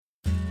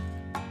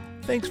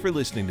Thanks for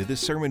listening to this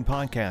sermon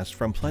podcast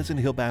from Pleasant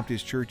Hill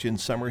Baptist Church in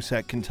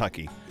Somerset,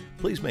 Kentucky.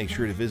 Please make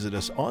sure to visit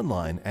us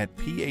online at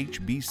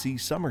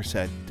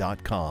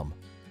phbcsomerset.com.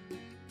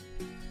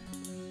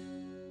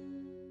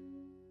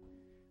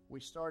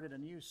 We started a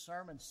new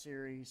sermon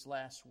series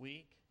last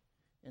week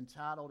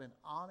entitled An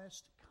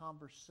Honest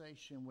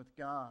Conversation with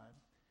God.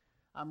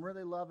 I'm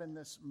really loving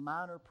this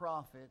minor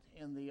prophet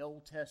in the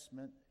Old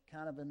Testament,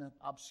 kind of an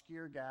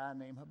obscure guy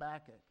named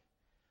Habakkuk.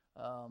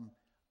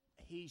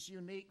 He's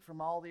unique from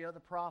all the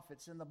other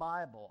prophets in the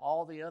Bible.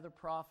 All the other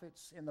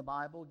prophets in the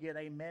Bible get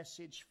a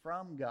message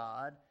from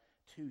God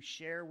to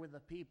share with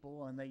the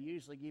people, and they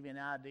usually give you an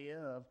idea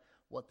of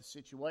what the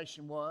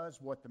situation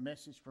was, what the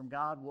message from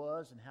God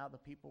was, and how the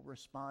people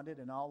responded,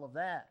 and all of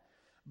that.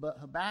 But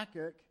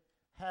Habakkuk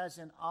has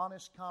an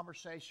honest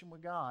conversation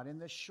with God. In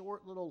this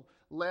short little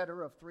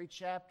letter of 3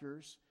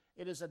 chapters,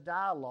 it is a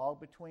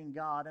dialogue between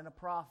God and a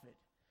prophet.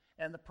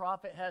 And the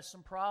prophet has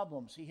some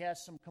problems. He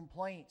has some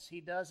complaints.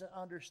 He doesn't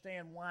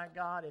understand why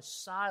God is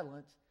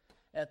silent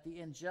at the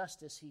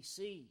injustice he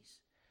sees.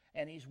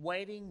 And he's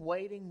waiting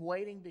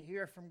to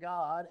hear from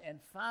God.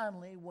 And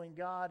finally, when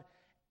God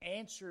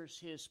answers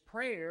his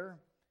prayer,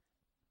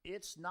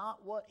 it's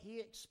not what he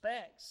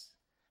expects.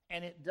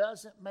 And it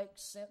doesn't make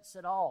sense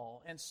at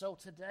all. And so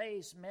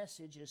today's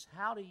message is,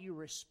 how do you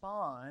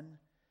respond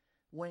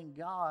when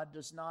God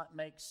does not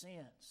make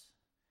sense?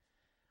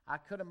 I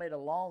could have made a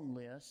long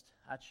list.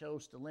 I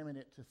chose to limit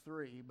it to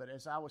 3. But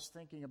as I was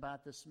thinking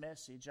about this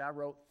message, I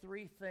wrote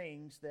 3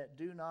 things that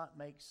do not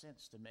make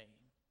sense to me.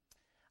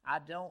 I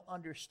don't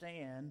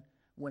understand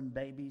when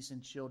babies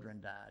and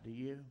children die. Do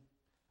you?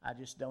 I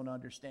just don't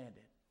understand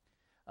it.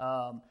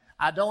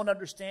 I don't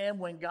understand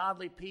when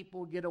godly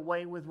people get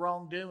away with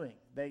wrongdoing.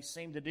 They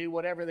seem to do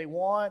whatever they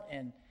want,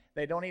 and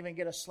they don't even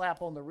get a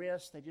slap on the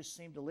wrist. They just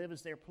seem to live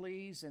as they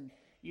please, and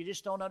you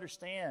just don't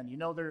understand. You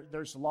know,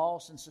 there's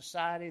laws in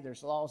society.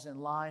 There's laws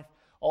in life.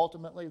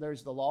 Ultimately,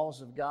 there's the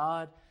laws of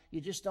God.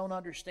 You just don't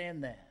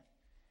understand that.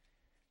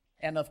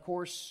 And of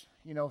course,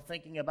 you know,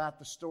 thinking about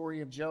the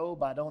story of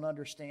Job, I don't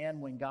understand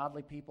when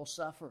godly people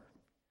suffer,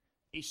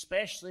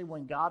 especially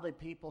when godly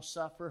people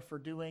suffer for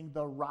doing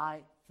the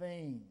right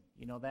thing.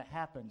 You know, that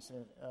happens.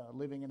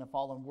 Living in a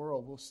fallen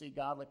world, we'll see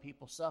godly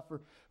people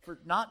suffer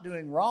for not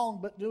doing wrong,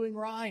 but doing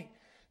right.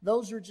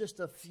 Those are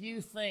just a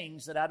few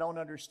things that I don't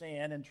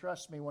understand, and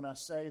trust me when I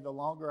say the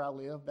longer I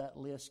live, that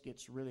list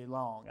gets really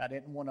long. I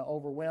didn't want to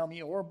overwhelm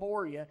you or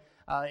bore you.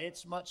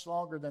 It's much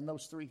longer than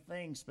those 3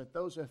 things, but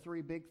those are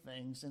 3 big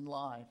things in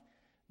life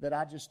that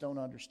I just don't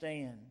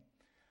understand.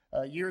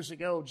 Years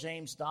ago,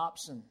 James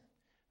Dobson,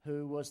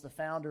 who was the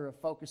founder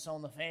of Focus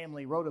on the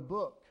Family, wrote a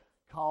book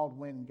called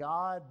When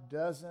God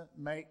Doesn't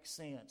Make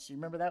Sense. You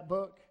remember that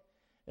book?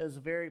 It was a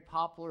very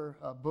popular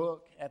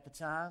book at the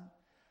time.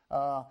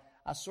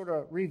 I sort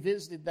of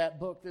revisited that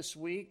book this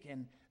week,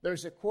 and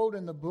there's a quote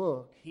in the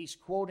book. He's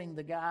quoting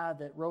the guy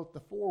that wrote the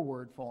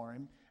foreword for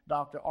him,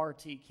 Dr.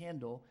 R.T.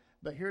 Kendall.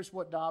 But here's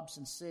what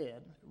Dobson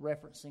said,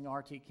 referencing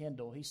R.T.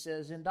 Kendall. He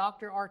says, in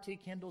Dr. R.T.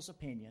 Kendall's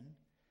opinion,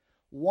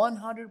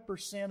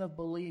 100% of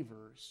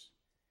believers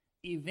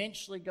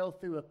eventually go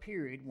through a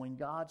period when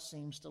God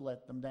seems to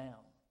let them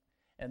down.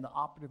 And the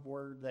operative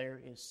word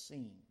there is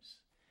seems.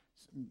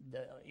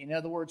 In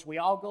other words, we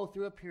all go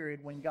through a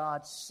period when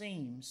God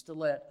seems to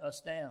let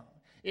us down.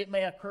 It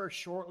may occur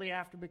shortly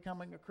after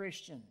becoming a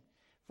Christian.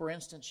 For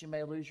instance, you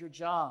may lose your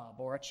job,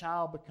 or a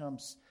child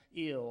becomes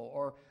ill,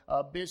 or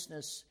a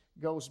business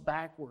goes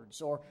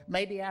backwards, or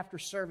maybe after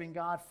serving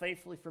God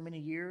faithfully for many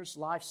years,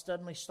 life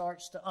suddenly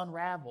starts to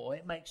unravel.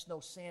 It makes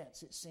no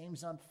sense. It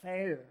seems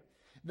unfair.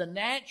 The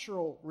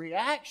natural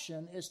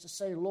reaction is to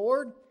say,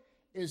 Lord,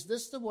 is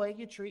this the way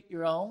you treat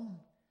your own?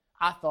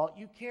 I thought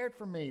you cared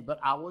for me, but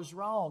I was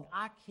wrong.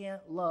 I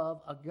can't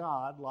love a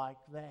God like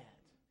that.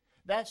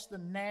 That's the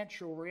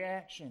natural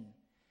reaction.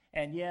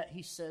 And yet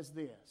he says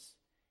this,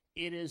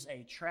 it is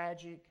a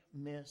tragic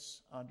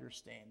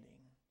misunderstanding.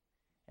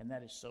 And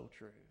that is so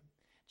true.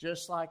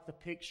 Just like the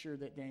picture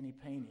that Danny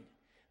painted,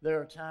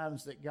 there are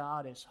times that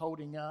God is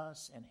holding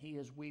us and he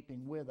is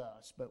weeping with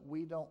us, but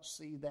we don't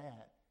see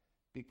that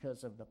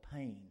because of the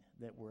pain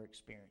that we're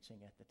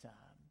experiencing at the time.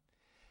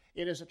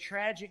 It is a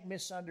tragic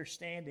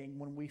misunderstanding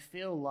when we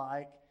feel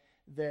like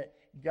that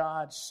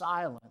God's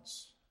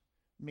silence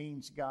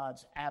means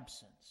God's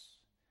absence.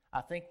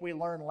 I think we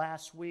learned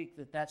last week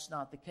that that's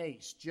not the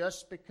case.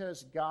 Just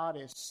because God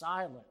is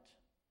silent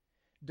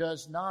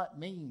does not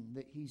mean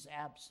that he's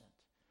absent.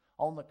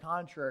 On the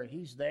contrary,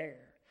 he's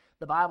there.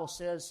 The Bible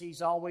says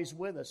he's always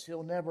with us.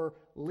 He'll never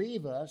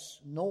leave us,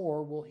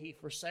 nor will he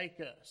forsake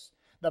us.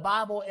 The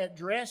Bible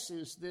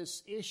addresses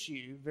this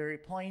issue very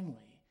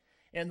plainly.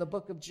 In the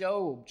book of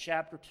Job,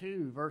 chapter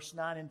 2, verse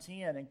 9 and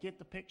 10, and get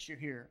the picture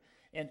here.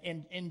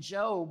 In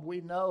Job,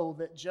 we know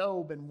that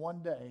Job in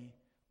one day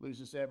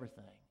loses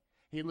everything.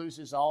 He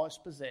loses all his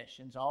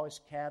possessions, all his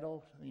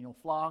cattle,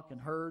 flock and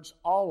herds,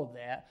 all of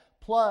that.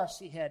 Plus,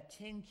 he had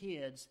 10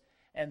 kids,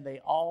 and they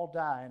all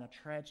die in a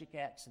tragic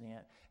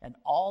accident. And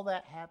all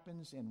that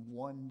happens in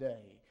one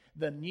day.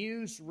 the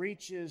news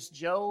reaches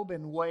Job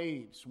in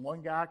waves.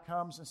 One guy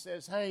comes and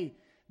says, hey,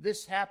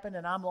 this happened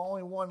and I'm the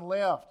only one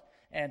left.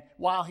 And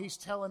while he's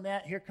telling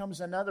that, here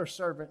comes another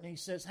servant and he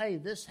says, hey,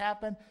 this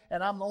happened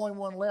and I'm the only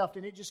one left.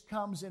 And it just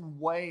comes in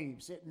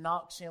waves. It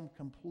knocks him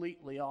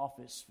completely off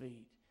his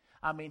feet.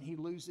 I mean, he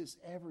loses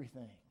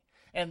everything.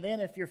 And then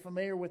if you're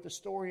familiar with the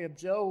story of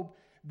Job,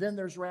 then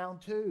there's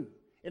round two.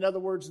 In other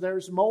words,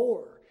 there's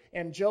more.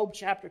 In Job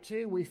chapter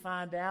 2, we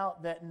find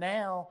out that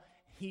now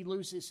he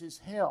loses his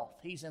health.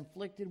 He's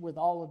inflicted with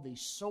all of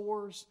these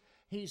sores.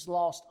 He's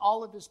lost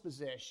all of his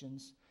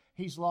possessions.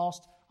 He's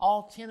lost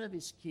all 10 of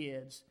his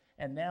kids.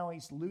 And now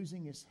he's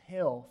losing his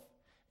health.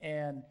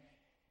 And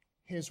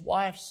his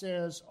wife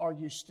says, are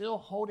you still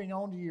holding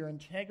on to your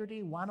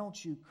integrity? Why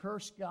don't you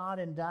curse God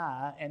and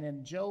die? And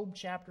in Job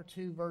chapter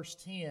 2, verse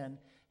 10,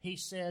 he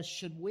says,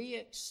 should we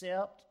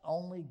accept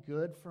only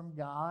good from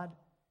God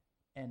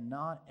and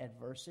not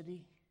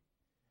adversity?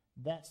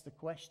 That's the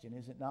question,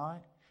 is it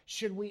not?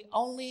 Should we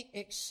only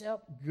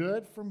accept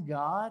good from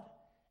God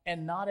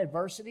and not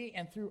adversity?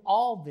 And through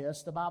all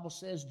this, the Bible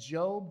says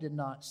Job did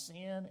not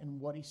sin in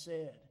what he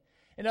said.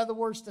 In other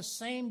words, the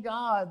same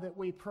God that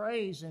we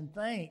praise and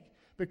thank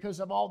because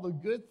of all the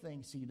good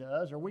things he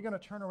does, are we going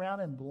to turn around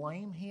and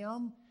blame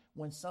him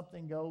when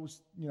something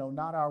goes,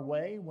 not our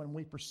way, when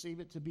we perceive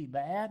it to be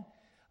bad?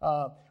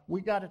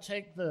 We got to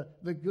take the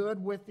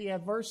good with the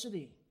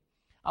adversity.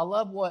 I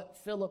love what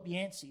Philip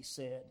Yancey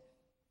said.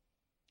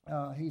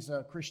 He's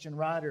a Christian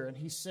writer, and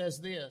he says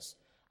this: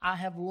 I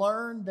have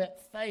learned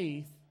that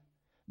faith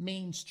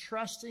means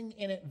trusting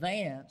in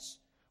advance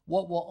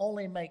what will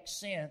only make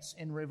sense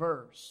in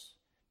reverse.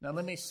 Now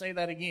let me say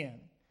that again.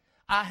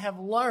 I have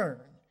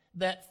learned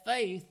that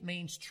faith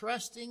means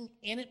trusting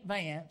in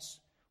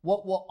advance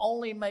what will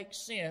only make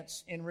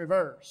sense in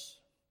reverse.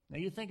 Now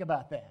you think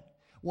about that.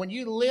 When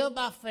you live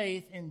by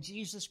faith in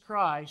Jesus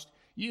Christ,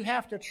 you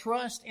have to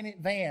trust in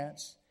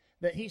advance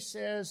that he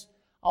says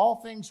all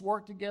things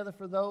work together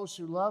for those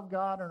who love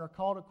God and are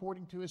called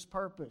according to his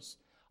purpose.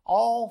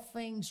 All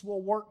things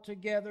will work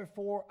together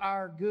for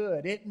our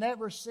good. It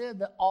never said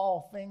that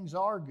all things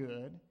are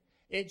good.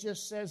 It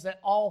just says that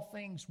all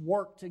things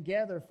work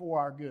together for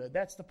our good.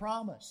 That's the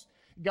promise.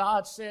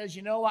 God says,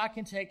 I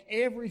can take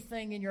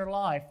everything in your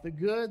life, the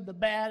good, the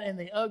bad, and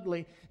the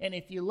ugly, and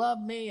if you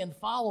love me and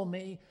follow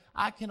me,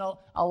 I can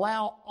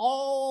allow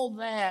all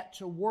that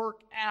to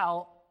work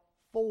out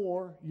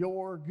for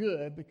your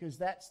good, because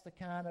that's the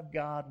kind of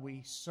God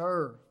we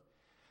serve.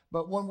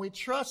 But when we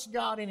trust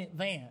God in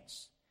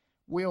advance,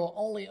 we'll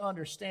only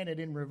understand it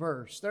in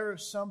reverse. There are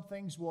some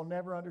things we'll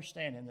never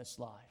understand in this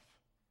life.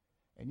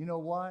 And you know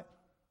what?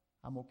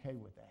 I'm okay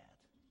with that.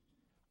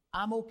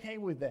 I'm okay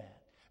with that.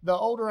 The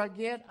older I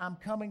get, I'm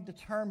coming to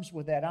terms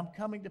with that. I'm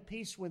coming to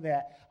peace with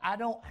that. I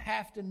don't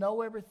have to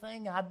know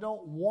everything. I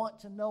don't want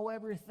to know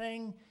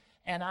everything.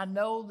 And I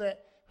know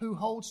that who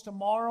holds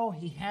tomorrow,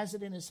 he has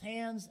it in his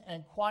hands.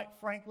 And quite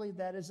frankly,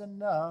 that is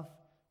enough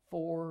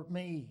for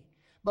me.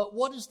 But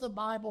what does the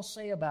Bible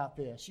say about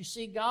this? You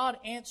see, God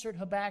answered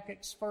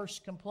Habakkuk's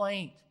first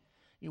complaint.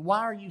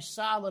 Why are you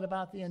silent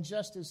about the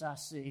injustice I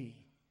see?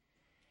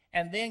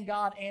 And then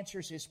God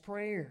answers his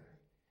prayer.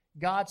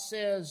 God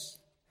says,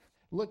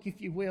 look, if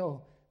you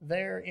will,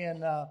 there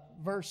in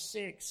verse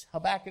 6,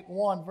 Habakkuk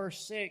 1, verse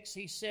 6,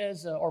 he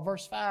says, or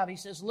verse 5, he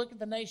says, look at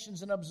the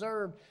nations and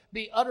observe,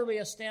 be utterly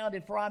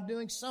astounded, for I'm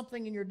doing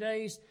something in your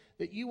days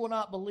that you will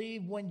not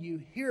believe when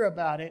you hear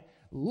about it.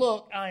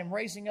 Look, I am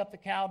raising up the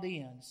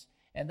Chaldeans.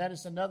 And that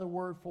is another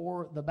word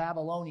for the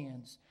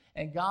Babylonians.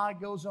 And God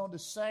goes on to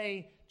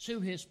say to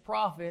his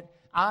prophet,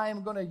 I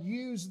am going to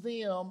use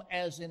them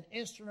as an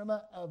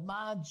instrument of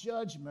my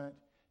judgment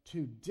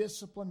to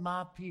discipline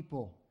my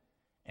people.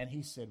 And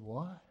he said,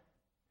 what?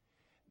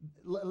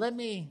 Let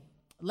me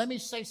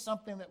say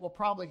something that will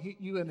probably hit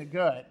you in the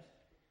gut,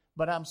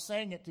 but I'm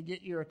saying it to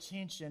get your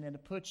attention and to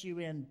put you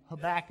in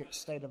Habakkuk's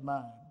state of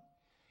mind.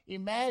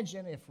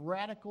 Imagine if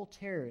radical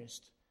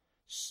terrorists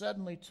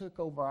suddenly took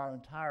over our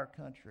entire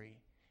country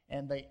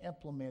and they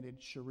implemented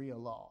Sharia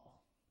law.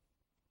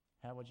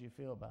 How would you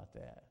feel about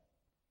that?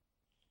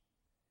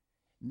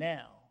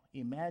 Now,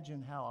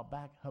 imagine how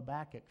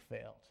Habakkuk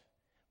felt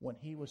when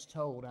he was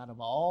told, out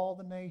of all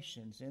the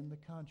nations in the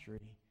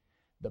country,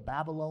 the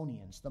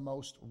Babylonians, the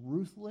most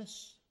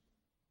ruthless,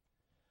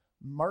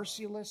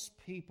 merciless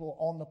people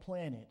on the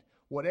planet,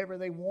 whatever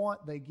they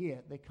want, they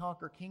get. They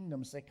conquer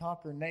kingdoms, they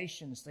conquer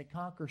nations, they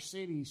conquer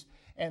cities,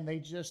 and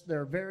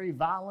they're very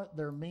violent,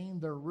 they're mean,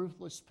 they're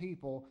ruthless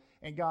people.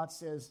 And God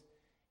says,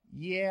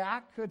 yeah,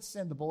 I could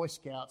send the Boy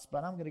Scouts,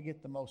 but I'm going to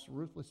get the most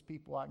ruthless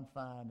people I can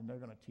find, and they're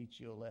going to teach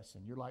you a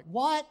lesson. You're like,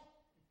 what?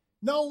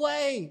 No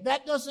way.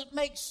 That doesn't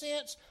make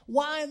sense.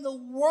 Why in the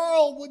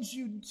world would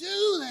you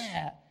do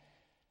that?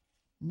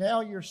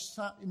 Now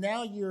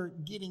you're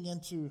getting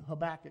into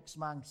Habakkuk's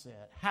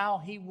mindset, how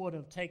he would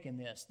have taken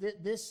this.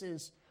 This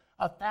is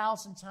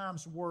 1,000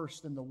 times worse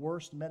than the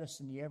worst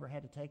medicine you ever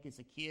had to take as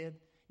a kid.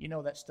 You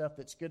know, that stuff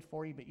that's good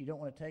for you, but you don't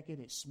want to take it.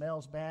 It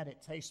smells bad.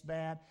 It tastes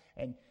bad.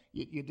 And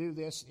you do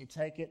this, and you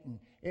take it, and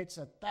it's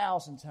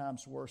 1,000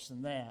 times worse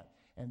than that.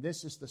 And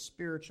this is the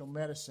spiritual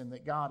medicine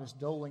that God is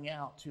doling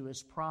out to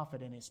His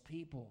prophet and His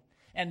people.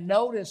 And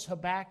notice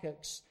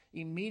Habakkuk's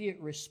immediate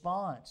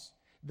response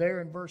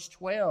there in verse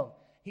 12.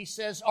 He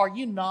says, "Are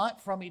you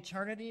not from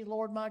eternity,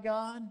 Lord my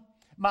God?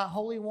 My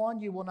Holy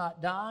One, you will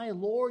not die.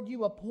 Lord,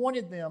 you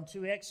appointed them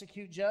to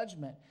execute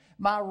judgment.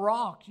 My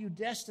rock, you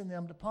destined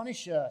them to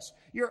punish us.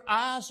 Your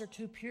eyes are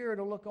too pure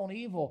to look on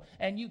evil,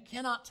 and you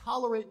cannot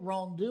tolerate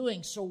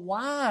wrongdoing. So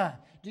why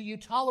do you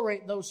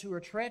tolerate those who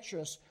are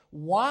treacherous?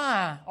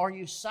 Why are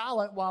you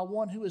silent while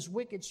one who is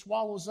wicked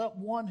swallows up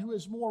one who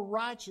is more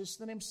righteous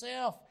than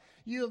himself?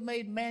 You have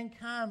made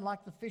mankind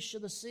like the fish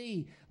of the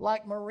sea,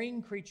 like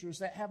marine creatures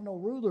that have no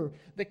ruler.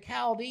 The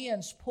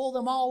Chaldeans pull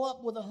them all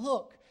up with a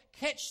hook,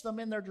 catch them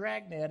in their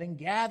dragnet, and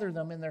gather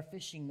them in their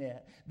fishing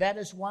net. That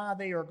is why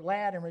they are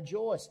glad and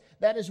rejoice.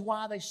 That is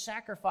why they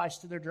sacrifice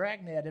to their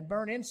dragnet and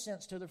burn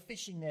incense to their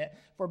fishing net.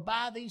 For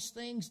by these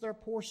things their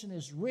portion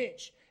is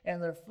rich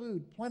and their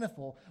food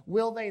plentiful.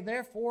 Will they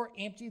therefore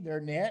empty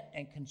their net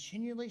and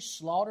continually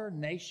slaughter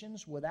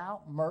nations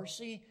without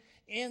mercy?"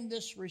 In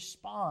this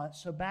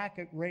response,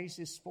 Habakkuk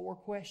raises 4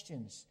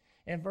 questions.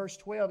 In verse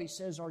 12, he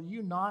says, "Are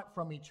you not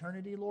from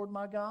eternity, Lord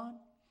my God?"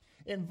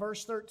 In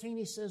verse 13,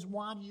 he says,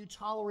 "Why do you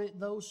tolerate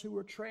those who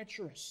are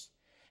treacherous?"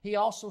 He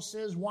also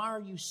says, "Why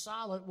are you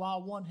silent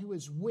while one who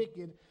is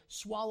wicked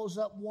swallows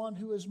up one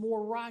who is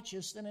more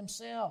righteous than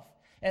himself?"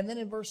 And then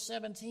in verse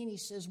 17, he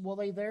says, "Will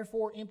they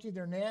therefore empty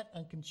their net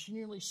and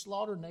continually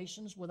slaughter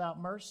nations without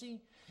mercy?"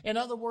 In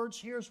other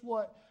words, here's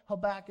what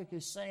Habakkuk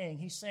is saying.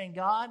 He's saying,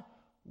 God,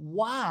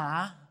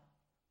 why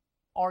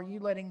are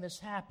you letting this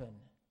happen?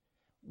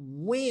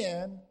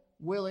 When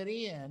will it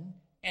end?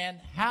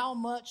 And how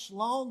much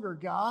longer,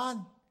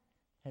 God?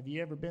 Have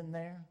you ever been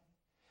there?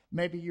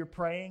 Maybe you're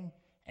praying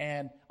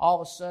and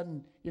all of a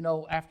sudden,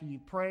 after you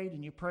prayed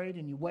and you prayed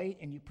and you wait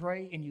and you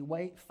pray and you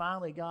wait,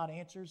 finally God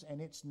answers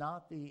and it's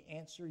not the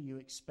answer you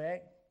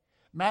expect.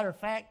 Matter of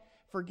fact,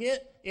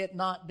 forget it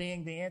not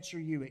being the answer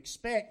you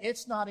expect.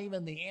 It's not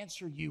even the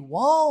answer you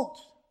want.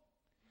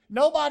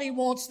 Nobody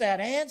wants that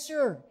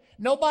answer.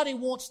 Nobody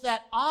wants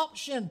that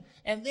option.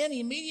 And then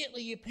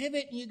immediately you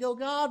pivot and you go,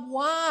 God,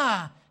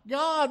 why?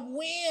 God,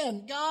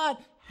 when?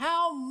 God,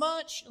 how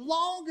much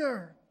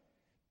longer?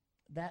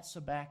 That's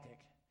Habakkuk.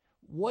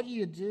 What do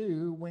you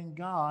do when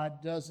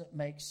God doesn't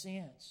make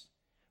sense?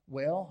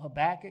 Well,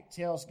 Habakkuk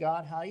tells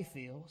God how he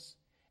feels.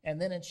 And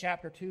then in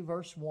chapter 2,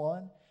 verse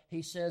 1,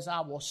 he says,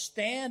 "I will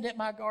stand at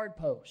my guard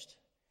post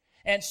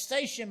and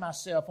station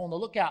myself on the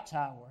lookout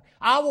tower.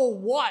 I will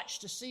watch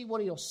to see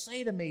what he'll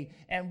say to me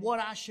and what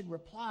I should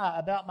reply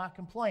about my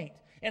complaint."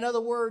 In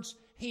other words,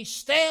 he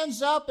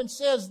stands up and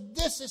says,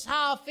 "This is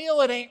how I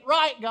feel. It ain't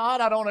right,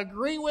 God. I don't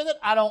agree with it.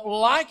 I don't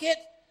like it.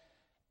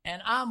 And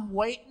I'm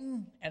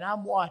waiting and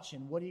I'm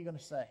watching. What are you going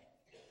to say?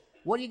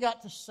 What do you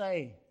got to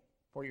say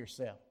for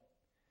yourself?"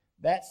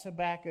 That's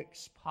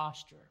Habakkuk's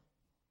posture.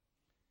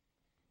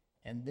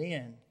 And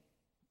then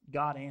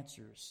God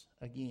answers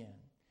again.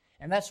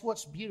 And that's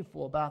what's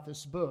beautiful about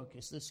this book,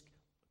 is this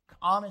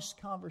honest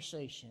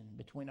conversation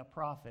between a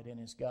prophet and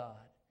his God.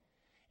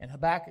 In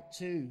Habakkuk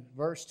 2,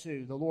 verse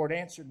 2, the Lord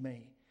answered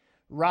me,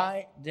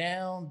 "Write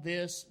down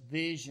this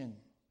vision.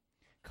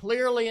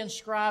 Clearly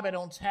inscribe it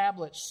on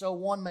tablets so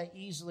one may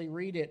easily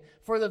read it.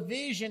 For the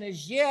vision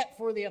is yet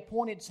for the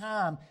appointed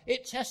time.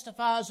 It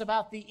testifies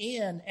about the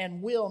end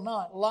and will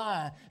not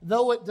lie.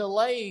 Though it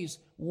delays,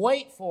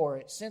 wait for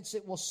it, since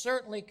it will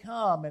certainly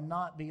come and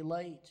not be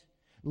late.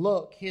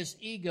 Look, his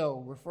ego,"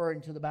 referring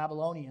to the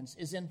Babylonians,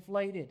 "is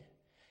inflated.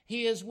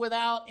 He is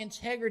without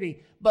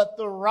integrity, but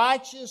the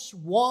righteous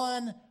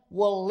one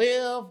will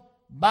live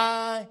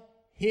by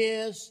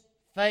his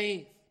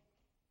faith.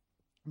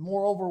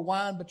 Moreover,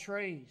 wine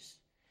betrays.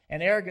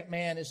 An arrogant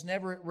man is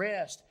never at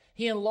rest.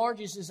 He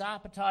enlarges his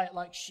appetite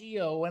like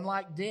Sheol, and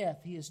like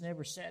death he is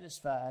never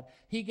satisfied.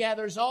 He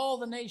gathers all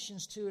the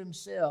nations to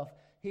himself.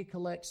 He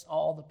collects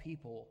all the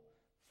people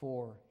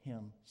for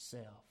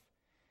himself."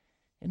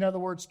 In other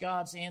words,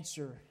 God's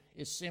answer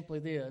is simply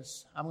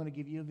this: I'm going to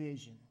give you a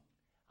vision.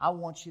 I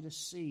want you to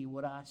see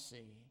what I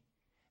see.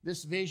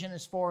 This vision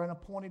is for an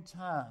appointed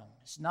time.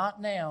 It's not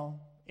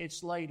now,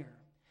 it's later.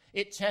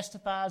 It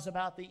testifies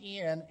about the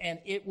end, and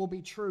it will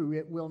be true.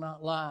 It will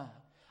not lie.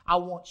 I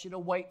want you to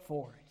wait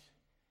for it.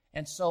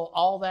 And so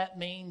all that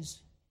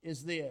means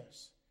is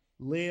this: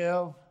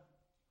 live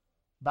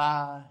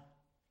by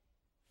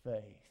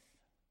faith.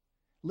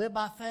 Live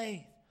by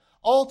faith.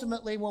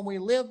 Ultimately, when we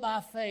live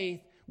by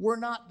faith, we're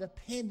not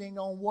depending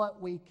on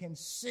what we can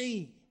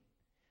see.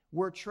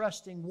 We're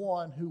trusting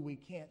one who we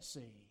can't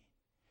see.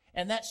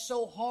 And that's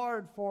so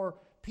hard for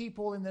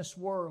people in this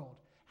world.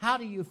 How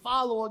do you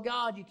follow a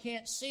God you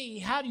can't see?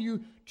 How do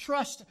you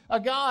trust a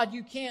God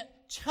you can't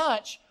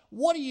touch?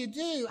 What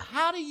do?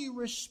 How do you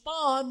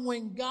respond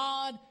when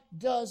God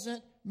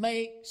doesn't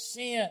make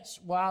sense?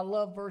 Well, I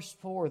love verse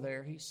 4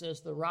 there. He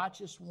says, "The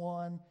righteous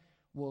one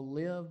will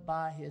live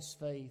by his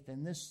faith."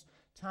 And this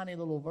tiny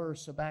little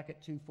verse,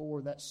 Habakkuk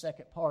 2:4, that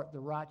second part, "the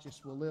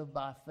righteous will live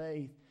by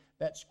faith,"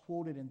 that's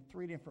quoted in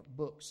 3 different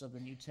books of the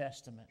New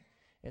Testament.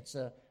 It's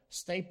a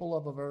staple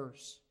of a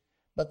verse.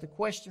 But the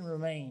question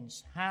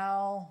remains,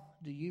 how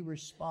do you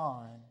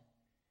respond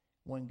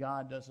when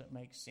God doesn't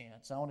make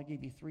sense? I want to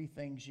give you 3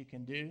 things you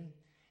can do.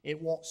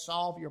 It won't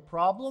solve your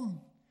problem,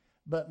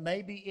 but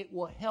maybe it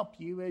will help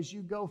you as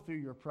you go through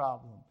your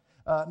problem.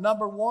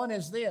 Number 1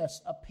 is this: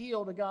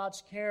 appeal to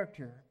God's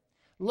character.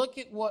 Look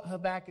at what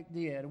Habakkuk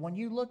did. When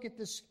you look at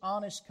this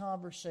honest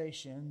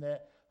conversation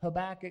that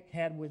Habakkuk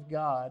had with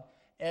God,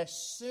 as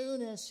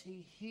soon as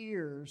he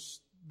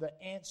hears the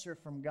answer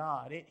from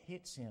God, it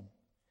hits him.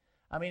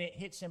 I mean, it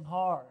hits him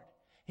hard.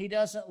 He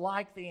doesn't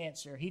like the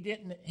answer. He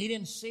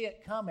didn't see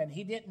it coming.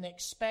 He didn't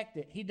expect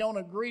it. He don't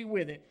agree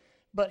with it.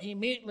 But he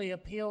immediately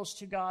appeals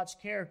to God's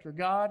character.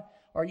 God,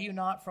 are you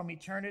not from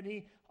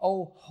eternity?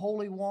 O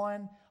Holy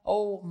One,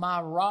 O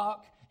my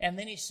rock. And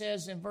then he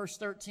says in verse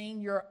 13,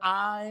 your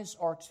eyes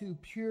are too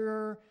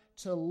pure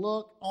to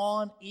look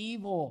on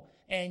evil,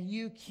 and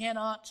you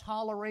cannot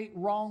tolerate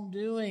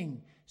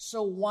wrongdoing.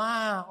 So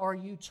why are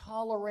you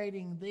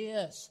tolerating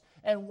this?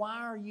 And why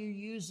are you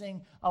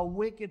using a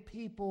wicked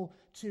people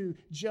to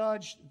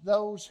judge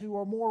those who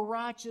are more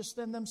righteous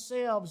than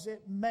themselves?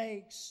 It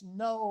makes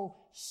no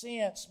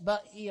sense.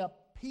 But he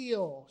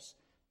appeals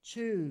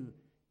to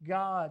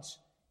God's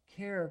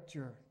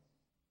character.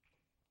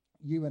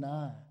 You and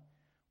I,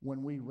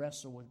 when we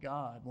wrestle with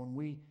God, when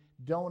we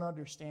don't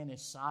understand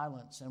His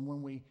silence, and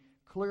when we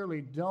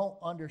clearly don't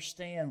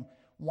understand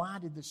why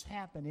did this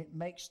happen, it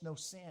makes no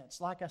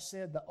sense. Like I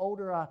said, the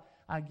older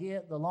I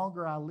get, the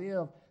longer I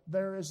live,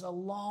 there is a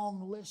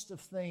long list of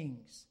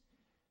things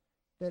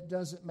that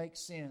doesn't make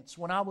sense.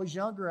 When I was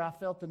younger, I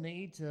felt the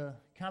need to,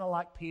 kind of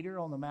like Peter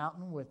on the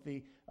mountain with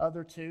the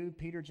other 2,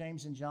 Peter,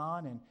 James, and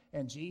John,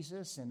 and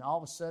Jesus, and all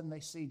of a sudden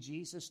they see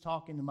Jesus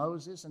talking to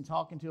Moses and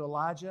talking to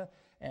Elijah,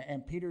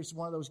 and Peter's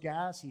one of those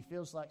guys, he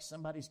feels like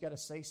somebody's got to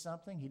say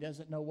something. He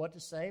doesn't know what to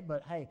say,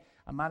 but hey,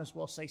 I might as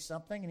well say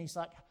something. And he's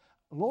like,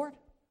 Lord,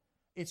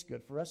 it's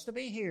good for us to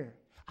be here.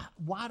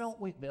 Why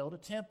don't we build a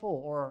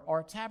temple or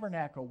a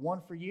tabernacle, one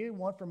for you,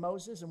 one for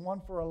Moses, and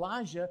one for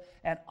Elijah?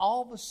 And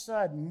all of a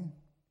sudden,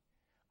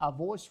 a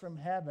voice from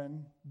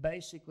heaven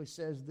basically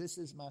says, this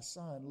is my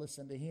son,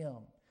 listen to him.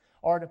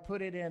 Or to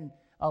put it in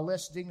a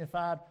less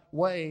dignified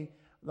way,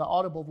 the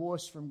audible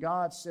voice from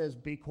God says,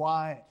 be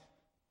quiet,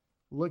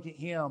 look at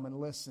him and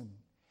listen.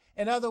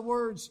 In other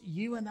words,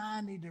 you and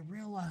I need to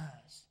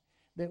realize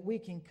that we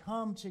can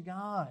come to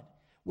God.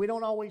 We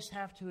don't always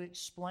have to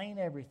explain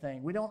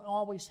everything. We don't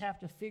always have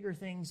to figure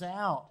things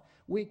out.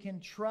 We can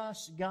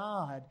trust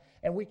God,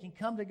 and we can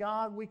come to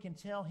God. We can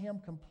tell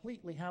Him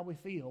completely how we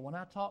feel. When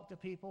I talk to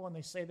people and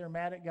they say they're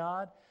mad at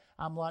God,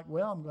 I'm like,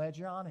 well, I'm glad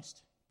you're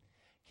honest.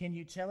 Can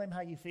you tell Him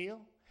how you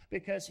feel?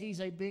 Because He's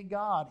a big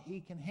God.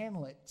 He can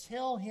handle it.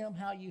 Tell Him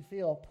how you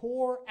feel.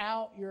 Pour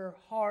out your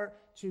heart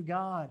to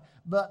God.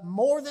 But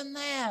more than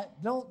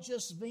that, don't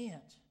just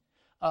vent.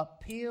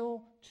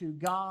 Appeal to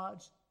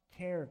God's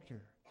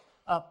character.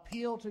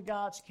 Appeal to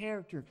God's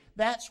character.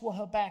 That's what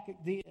Habakkuk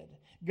did.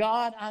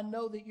 God, I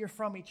know that you're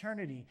from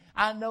eternity.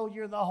 I know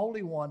you're the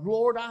Holy One.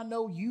 Lord, I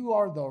know you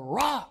are the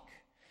rock.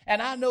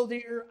 And I know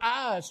that your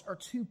eyes are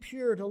too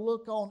pure to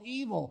look on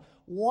evil.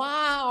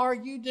 Why are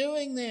you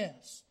doing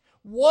this?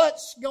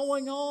 What's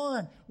going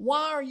on?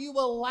 Why are you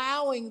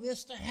allowing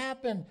this to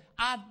happen?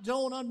 I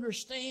don't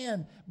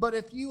understand. But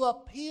if you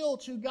appeal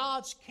to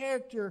God's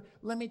character,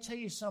 let me tell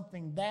you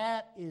something.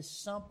 That is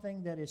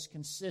something that is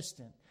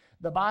consistent.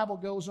 The Bible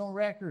goes on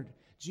record.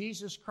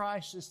 Jesus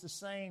Christ is the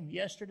same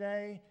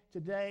yesterday,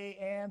 today,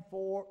 and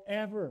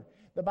forever.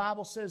 The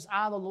Bible says,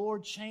 I, the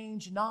Lord,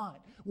 change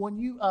not. When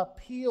you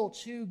appeal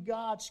to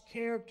God's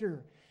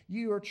character,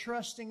 you are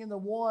trusting in the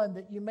one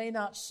that you may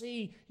not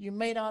see, you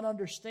may not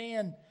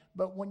understand,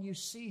 but when you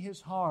see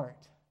His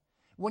heart,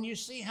 when you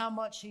see how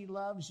much He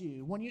loves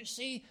you, when you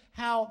see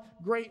how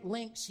great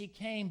lengths He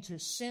came to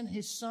send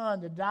His Son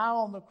to die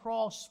on the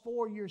cross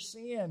for your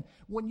sin,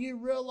 when you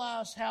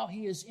realize how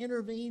He has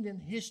intervened in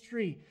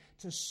history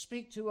to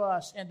speak to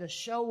us and to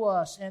show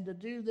us and to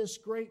do this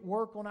great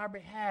work on our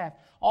behalf,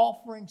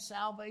 offering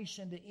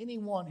salvation to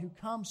anyone who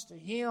comes to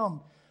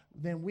Him,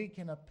 then we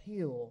can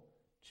appeal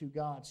to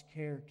God's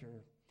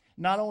character.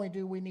 Not only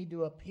do we need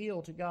to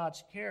appeal to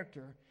God's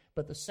character,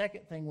 but the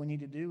second thing we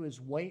need to do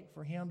is wait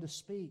for Him to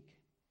speak.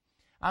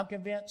 I'm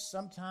convinced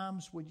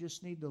sometimes we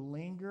just need to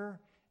linger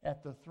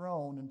at the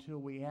throne until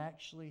we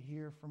actually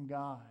hear from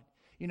God.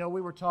 You know,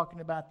 we were talking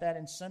about that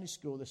in Sunday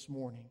school this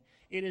morning.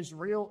 It is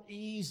real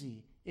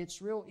easy.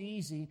 It's real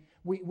easy.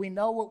 We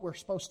know what we're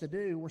supposed to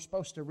do. We're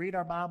supposed to read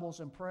our Bibles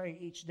and pray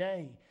each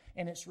day.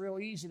 And it's real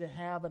easy to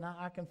have, and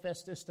I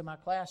confessed this to my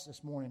class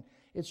this morning,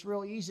 it's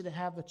real easy to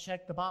have the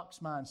check the box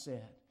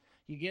mindset.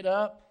 You get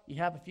up, you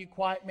have a few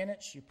quiet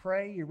minutes, you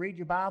pray, you read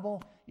your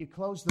Bible, you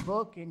close the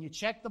book, and you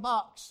check the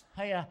box.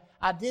 Hey,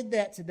 I did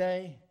that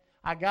today.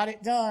 I got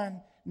it done.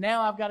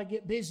 Now I've got to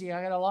get busy.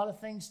 I got a lot of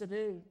things to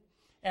do.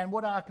 And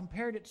what I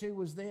compared it to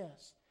was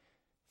this.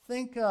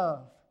 Think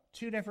of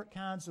 2 different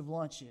kinds of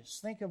lunches.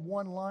 Think of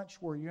one lunch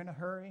where you're in a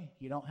hurry.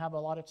 You don't have a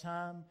lot of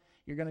time.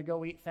 You're going to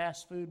go eat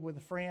fast food with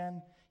a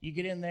friend. You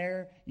get in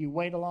there, you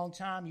wait a long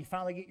time, you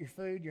finally get your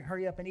food, you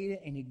hurry up and eat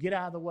it, and you get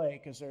out of the way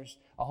because there's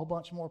a whole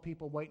bunch more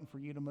people waiting for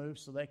you to move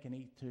so they can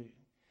eat too.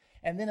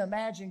 And then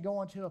imagine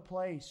going to a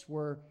place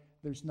where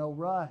there's no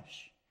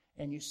rush,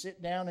 and you sit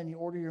down and you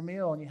order your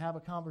meal and you have a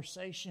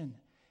conversation,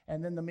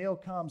 and then the meal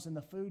comes and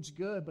the food's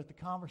good, but the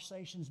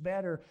conversation's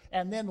better.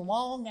 And then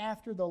long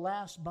after the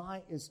last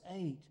bite is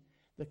ate,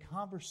 the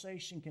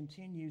conversation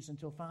continues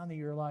until finally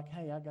you're like,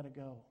 hey, I got to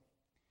go.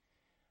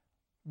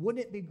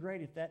 Wouldn't it be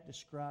great if that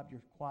described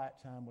your quiet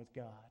time with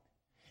God?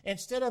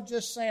 Instead of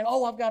just saying,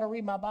 oh, I've got to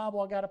read my Bible,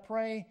 I've got to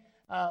pray,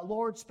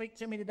 Lord, speak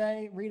to me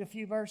today, read a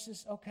few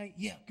verses. Okay,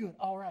 yeah, good,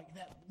 all right.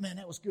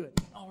 That was good.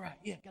 All right,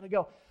 yeah, got to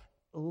go.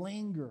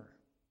 Linger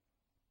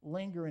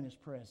in His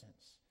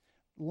presence.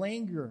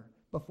 Linger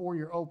before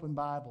your open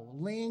Bible.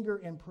 Linger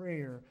in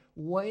prayer.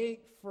 Wait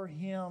for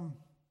Him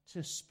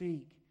to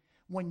speak.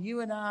 When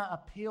you and I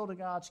appeal to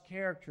God's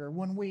character,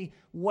 when we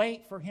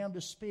wait for Him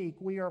to speak,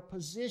 we are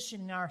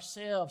positioning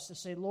ourselves to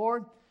say,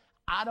 Lord,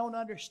 I don't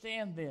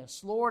understand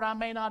this. Lord, I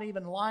may not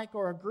even like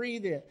or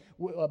agree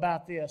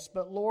about this,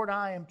 but Lord,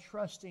 I am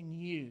trusting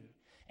You,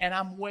 and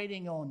I'm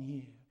waiting on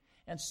You.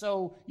 And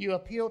so you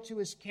appeal to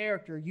His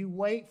character. You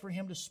wait for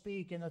Him to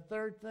speak. And the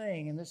third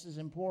thing, and this is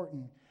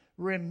important,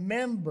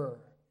 remember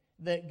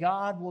that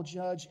God will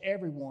judge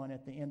everyone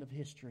at the end of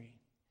history.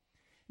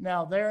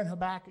 Now, there in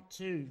Habakkuk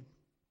 2,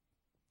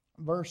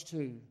 verse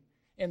 2,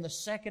 in the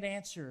second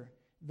answer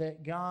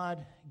that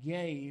God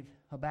gave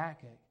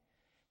Habakkuk,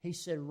 He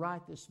said,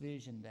 write this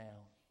vision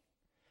down.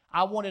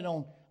 I want it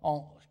on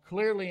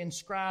clearly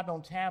inscribed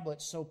on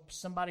tablets so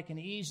somebody can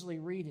easily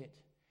read it.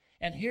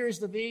 And here's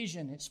the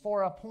vision. It's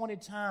for a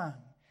appointed time.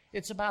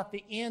 It's about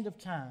the end of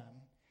time.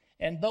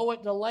 And though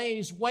it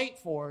delays, wait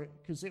for it,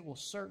 because it will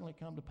certainly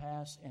come to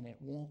pass and it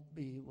won't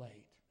be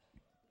late.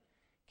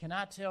 Can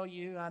I tell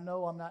you, I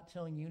know I'm not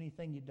telling you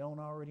anything you don't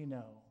already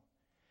know,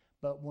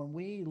 but when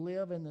we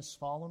live in this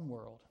fallen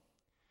world,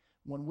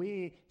 when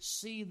we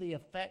see the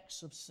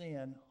effects of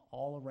sin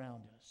all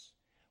around us,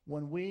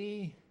 when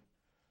we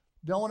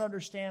don't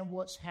understand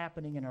what's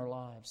happening in our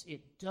lives,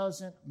 it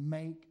doesn't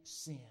make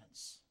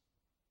sense.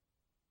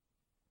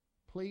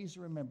 Please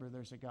remember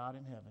there's a God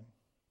in heaven.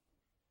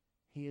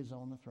 He is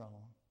on the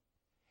throne.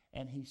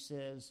 And He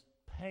says,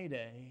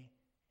 payday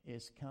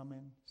is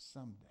coming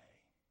someday.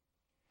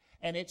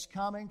 And it's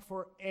coming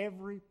for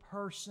every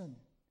person.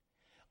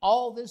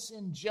 All this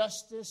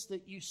injustice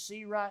that you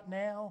see right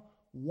now,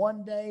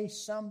 one day,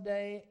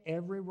 someday,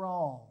 every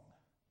wrong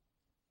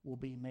will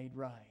be made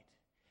right.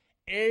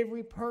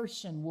 Every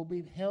person will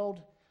be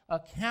held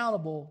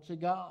accountable to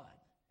God.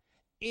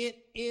 It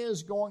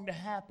is going to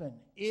happen.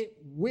 It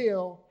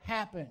will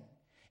happen.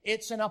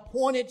 It's an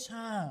appointed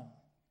time.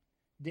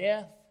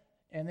 Death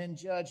and then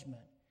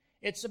judgment.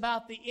 It's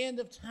about the end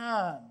of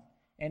time,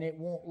 and it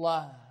won't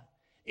lie.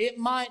 It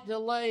might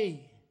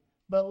delay,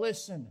 but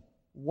listen,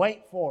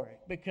 wait for it,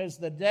 because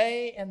the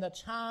day and the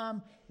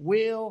time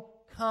will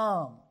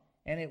come,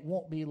 and it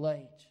won't be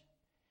late.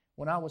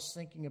 When I was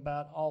thinking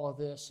about all of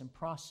this and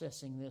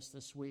processing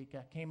this week,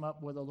 I came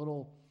up with a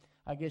little,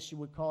 I guess you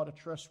would call it a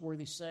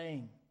trustworthy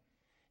saying.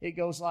 It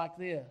goes like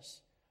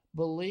this: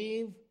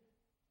 believe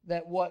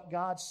that what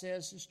God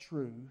says is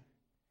true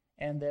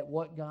and that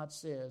what God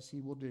says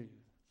He will do.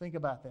 Think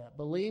about that.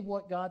 Believe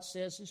what God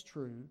says is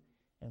true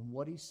and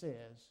what He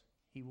says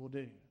He will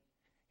do.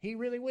 He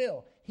really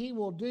will. He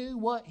will do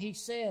what He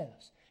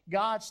says.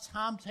 God's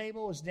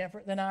timetable is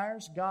different than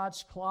ours.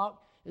 God's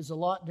clock is a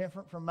lot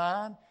different from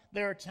mine.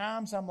 There are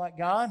times I'm like,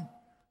 God,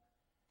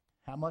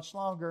 how much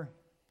longer?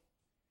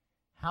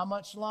 How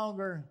much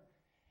longer?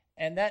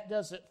 And that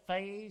doesn't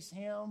faze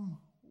Him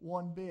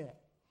one bit.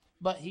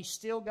 But He's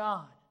still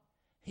God.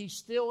 He's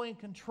still in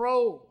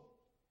control.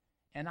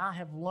 And I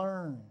have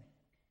learned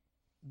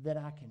that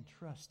I can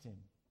trust Him.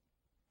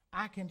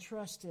 I can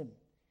trust Him.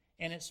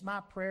 And it's my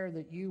prayer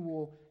that you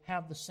will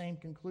have the same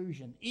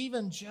conclusion.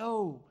 Even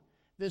Job,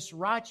 this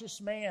righteous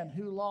man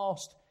who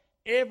lost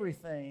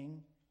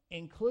everything,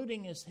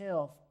 including his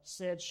health,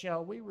 said,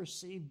 shall we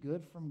receive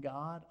good from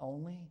God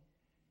only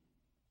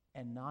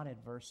and not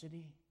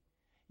adversity?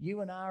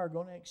 You and I are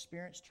going to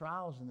experience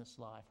trials in this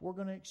life. We're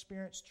going to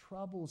experience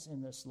troubles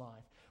in this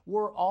life.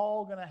 We're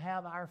all going to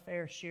have our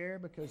fair share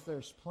because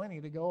there's plenty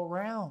to go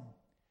around.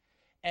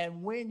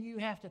 And when you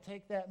have to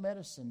take that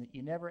medicine that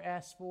you never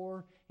asked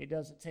for, it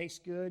doesn't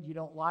taste good, you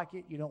don't like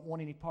it, you don't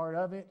want any part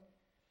of it,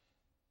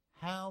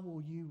 how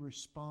will you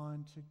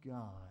respond to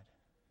God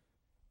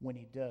when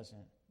He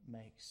doesn't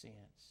make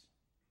sense?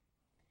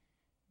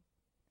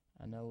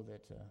 I know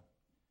that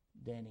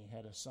Danny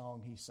had a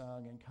song he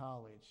sung in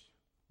college.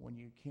 When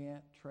you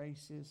can't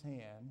trace His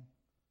hand,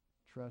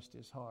 trust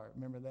His heart.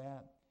 Remember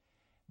that?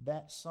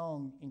 That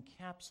song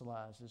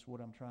encapsulates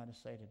what I'm trying to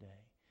say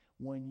today.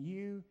 When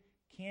you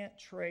can't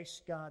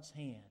trace God's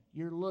hand,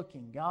 you're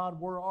looking, God,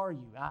 where are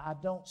you? I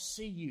don't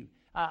see you.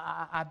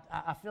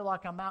 I feel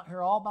like I'm out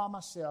here all by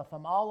myself.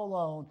 I'm all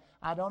alone.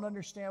 I don't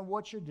understand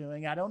what you're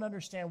doing. I don't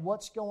understand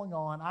what's going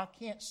on. I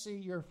can't see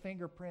your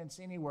fingerprints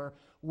anywhere.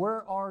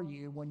 Where are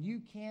you? When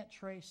you can't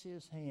trace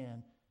His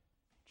hand,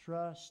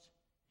 trust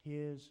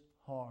His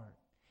heart.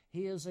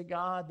 He is a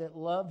God that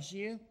loves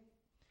you,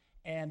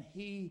 and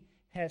He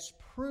has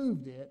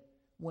proved it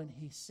when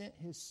He sent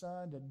His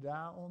Son to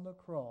die on the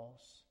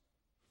cross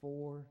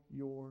for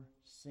your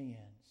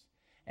sins.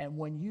 And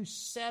when you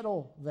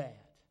settle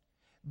that,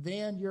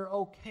 then you're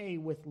okay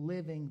with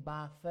living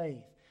by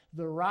faith.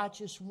 The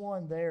righteous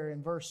one there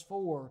in verse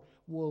 4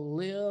 will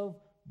live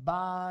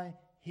by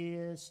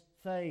his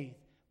faith.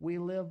 We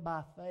live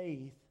by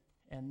faith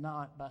and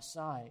not by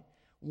sight.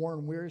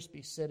 Warren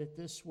Wiersbe said it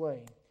this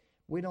way: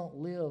 we don't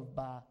live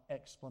by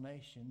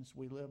explanations,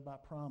 we live by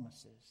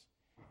promises.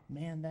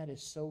 Man, that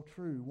is so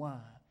true. Why?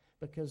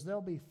 Because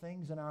there'll be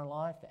things in our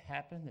life that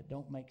happen that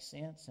don't make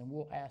sense, and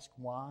we'll ask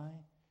why.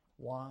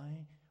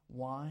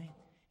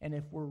 And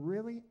if we're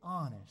really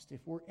honest, if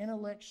we're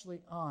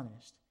intellectually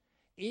honest,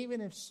 even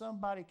if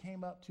somebody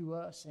came up to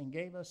us and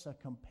gave us a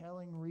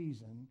compelling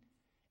reason,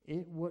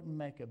 it wouldn't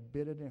make a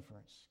bit of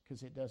difference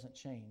because it doesn't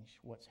change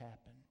what's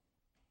happened.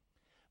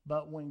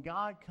 But when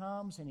God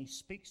comes and He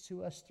speaks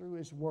to us through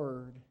His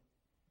Word,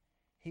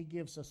 He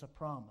gives us a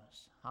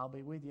promise. I'll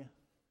be with you.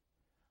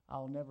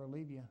 I'll never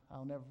leave you.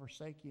 I'll never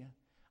forsake you.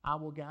 I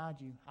will guide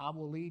you. I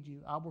will lead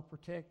you. I will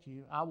protect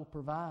you. I will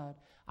provide.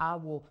 I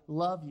will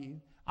love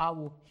you. I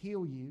will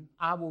heal you.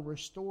 I will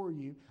restore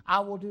you. I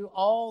will do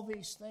all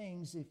these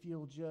things if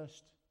you'll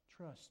just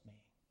trust me.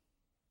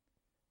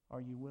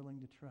 Are you willing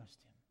to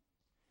trust Him?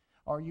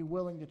 Are you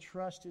willing to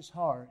trust His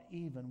heart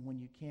even when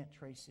you can't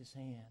trace His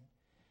hand?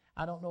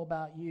 I don't know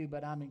about you,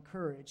 but I'm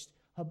encouraged.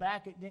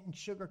 Habakkuk didn't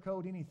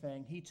sugarcoat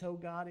anything. He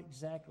told God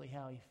exactly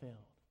how he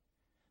felt.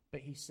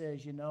 But he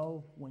says,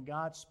 when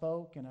God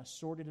spoke and I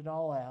sorted it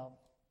all out,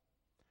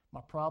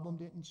 my problem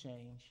didn't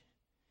change.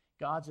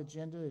 God's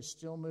agenda is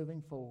still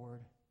moving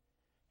forward,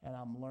 and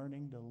I'm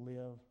learning to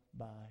live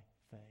by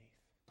faith.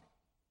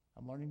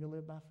 I'm learning to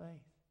live by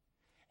faith.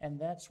 And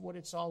that's what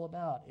it's all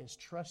about, is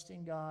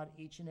trusting God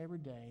each and every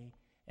day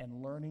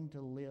and learning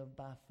to live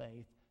by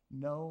faith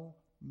no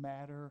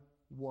matter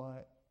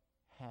what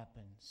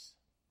happens.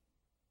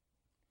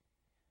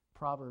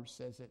 Proverbs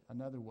says it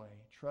another way: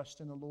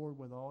 trust in the Lord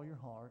with all your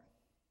heart.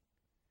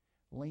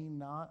 Lean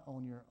not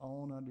on your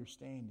own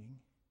understanding.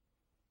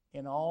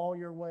 In all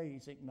your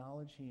ways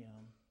acknowledge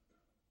Him,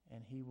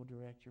 and He will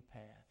direct your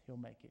path. He'll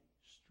make it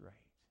straight.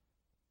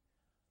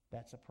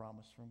 That's a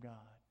promise from God.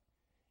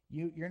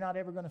 You're not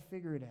ever going to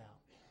figure it out.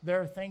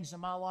 There are things in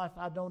my life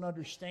I don't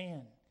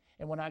understand.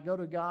 And when I go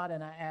to God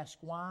and I ask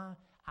why,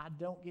 I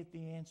don't get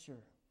the answer.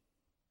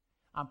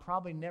 I'm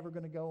probably never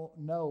going to go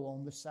know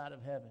on this side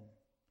of heaven.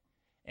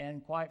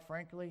 And quite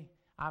frankly,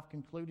 I've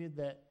concluded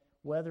that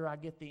whether I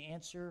get the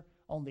answer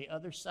on the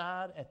other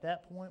side at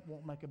that point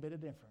won't make a bit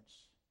of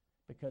difference.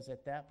 Because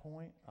at that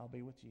point, I'll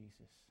be with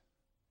Jesus.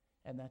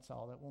 And that's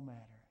all that will matter.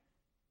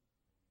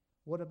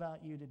 What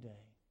about you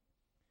today?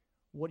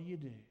 What do you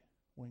do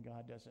when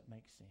God doesn't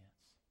make sense?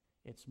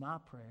 It's my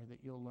prayer that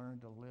you'll learn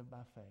to live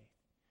by faith.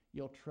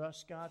 You'll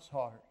trust God's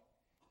heart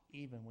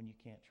even when you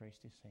can't trace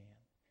His hand.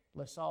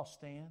 Let's all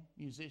stand.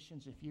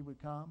 Musicians, if you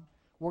would come.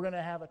 We're going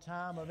to have a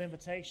time of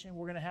invitation.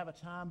 We're going to have a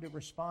time to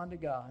respond to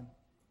God.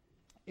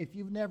 If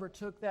you've never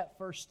took that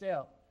first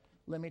step,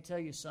 let me tell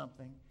you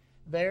something.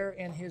 There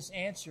in his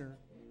answer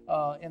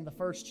in the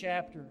first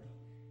chapter,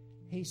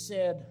 he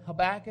said,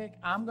 Habakkuk,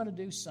 I'm going to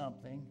do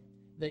something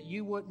that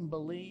you wouldn't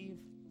believe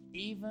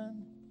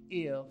even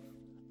if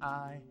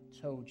I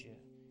told you.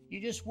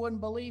 You just wouldn't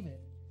believe it.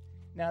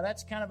 Now,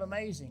 that's kind of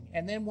amazing.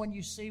 And then when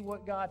you see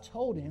what God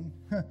told him,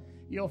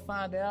 you'll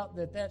find out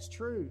that that's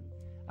true.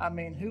 I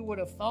mean, who would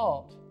have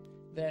thought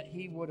that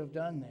he would have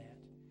done that?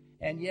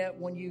 And yet,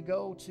 when you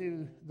go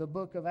to the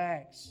book of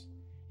Acts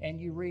and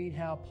you read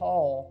how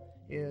Paul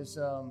is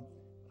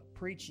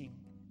preaching,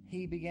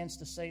 he begins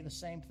to say the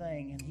same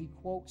thing, and he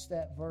quotes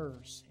that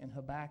verse in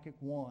Habakkuk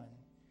 1.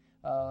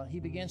 He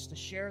begins to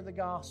share the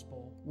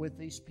gospel with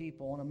these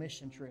people on a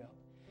mission trip.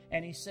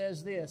 And he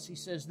says this, he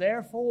says,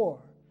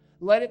 therefore,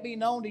 let it be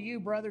known to you,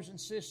 brothers and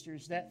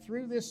sisters, that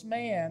through this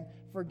man,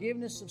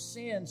 forgiveness of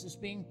sins is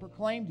being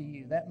proclaimed to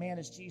you. That man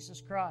is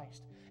Jesus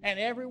Christ. And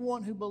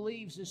everyone who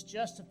believes is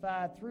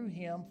justified through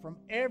him from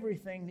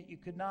everything that you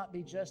could not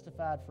be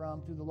justified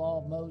from through the law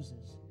of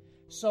Moses.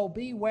 So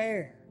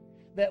beware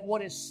that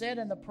what is said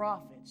in the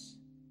prophets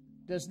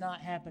does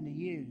not happen to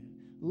you.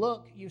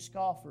 Look, you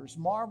scoffers,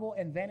 marvel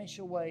and vanish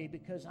away,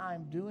 because I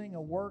am doing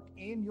a work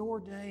in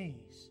your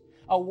days,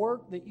 a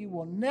work that you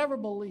will never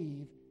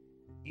believe,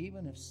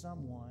 even if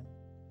someone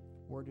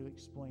were to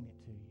explain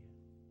it to you.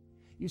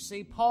 You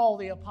see, Paul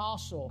the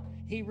apostle,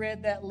 he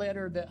read that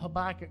letter that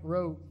Habakkuk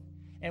wrote,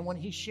 and when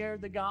he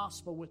shared the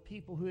gospel with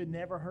people who had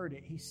never heard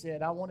it, he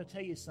said, I want to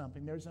tell you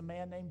something. There's a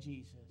man named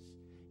Jesus.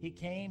 He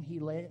came, he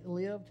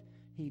lived,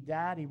 he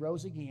died, he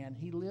rose again.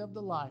 He lived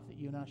the life that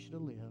you and I should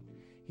have lived.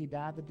 He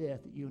died the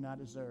death that you and I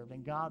deserved.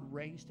 And God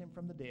raised him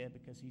from the dead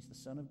because he's the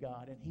Son of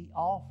God. And he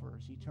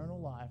offers eternal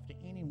life to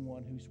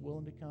anyone who's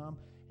willing to come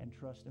and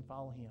trust and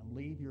follow him.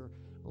 Leave your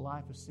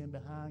life of sin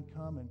behind.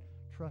 Come and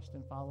trust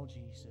and follow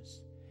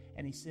Jesus.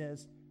 And he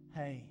says,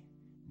 hey,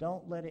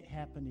 don't let it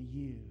happen to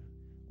you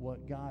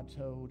what God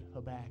told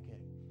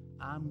Habakkuk.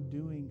 I'm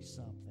doing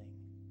something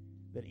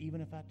that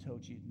even if I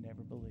told you, you'd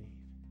never believe.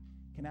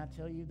 Can I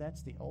tell you,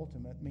 that's the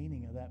ultimate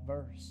meaning of that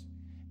verse.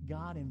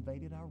 God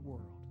invaded our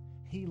world.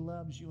 He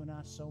loves you and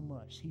I so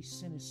much. He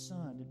sent his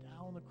Son to die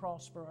on the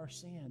cross for our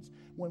sins.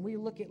 When we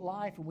look at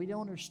life and we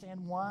don't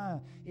understand why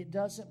it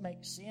doesn't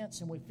make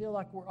sense and we feel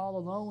like we're all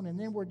alone, and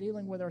then we're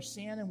dealing with our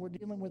sin and we're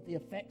dealing with the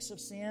effects of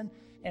sin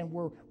and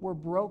we're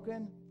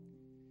broken,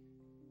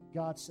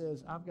 God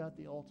says, I've got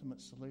the ultimate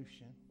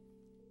solution.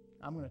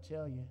 I'm going to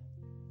tell you,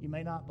 you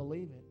may not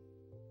believe it,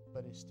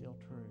 but it's still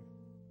true.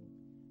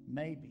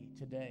 Maybe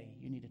today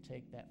you need to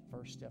take that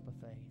first step of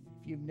faith.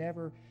 If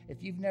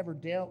you've never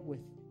dealt with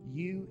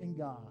you and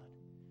God,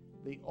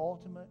 the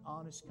ultimate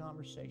honest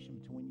conversation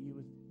between you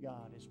and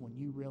God is when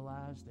you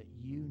realize that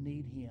you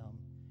need him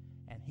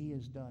and he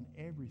has done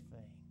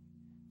everything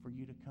for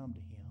you to come to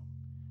him.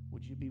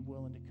 Would you be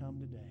willing to come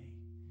today?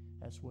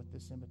 That's what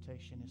this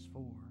invitation is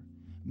for.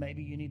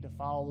 Maybe you need to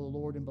follow the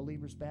Lord in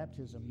believer's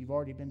baptism. You've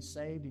already been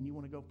saved and you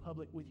want to go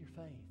public with your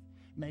faith.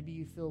 Maybe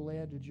you feel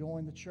led to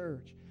join the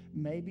church.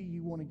 Maybe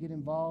you want to get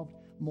involved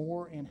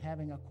more in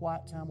having a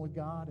quiet time with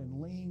God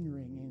and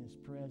lingering in his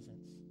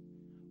presence.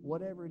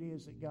 Whatever it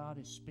is that God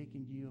is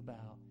speaking to you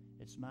about,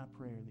 it's my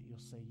prayer that you'll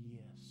say,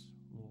 yes,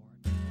 Lord.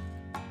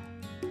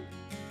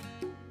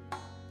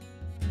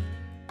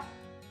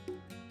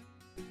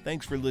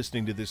 Thanks for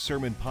listening to this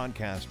sermon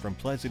podcast from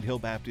Pleasant Hill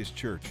Baptist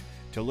Church.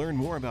 To learn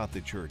more about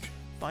the church,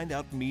 find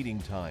out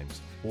meeting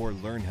times, or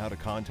learn how to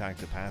contact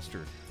the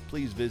pastor,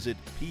 please visit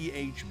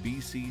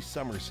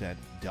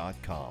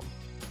phbcsomerset.com.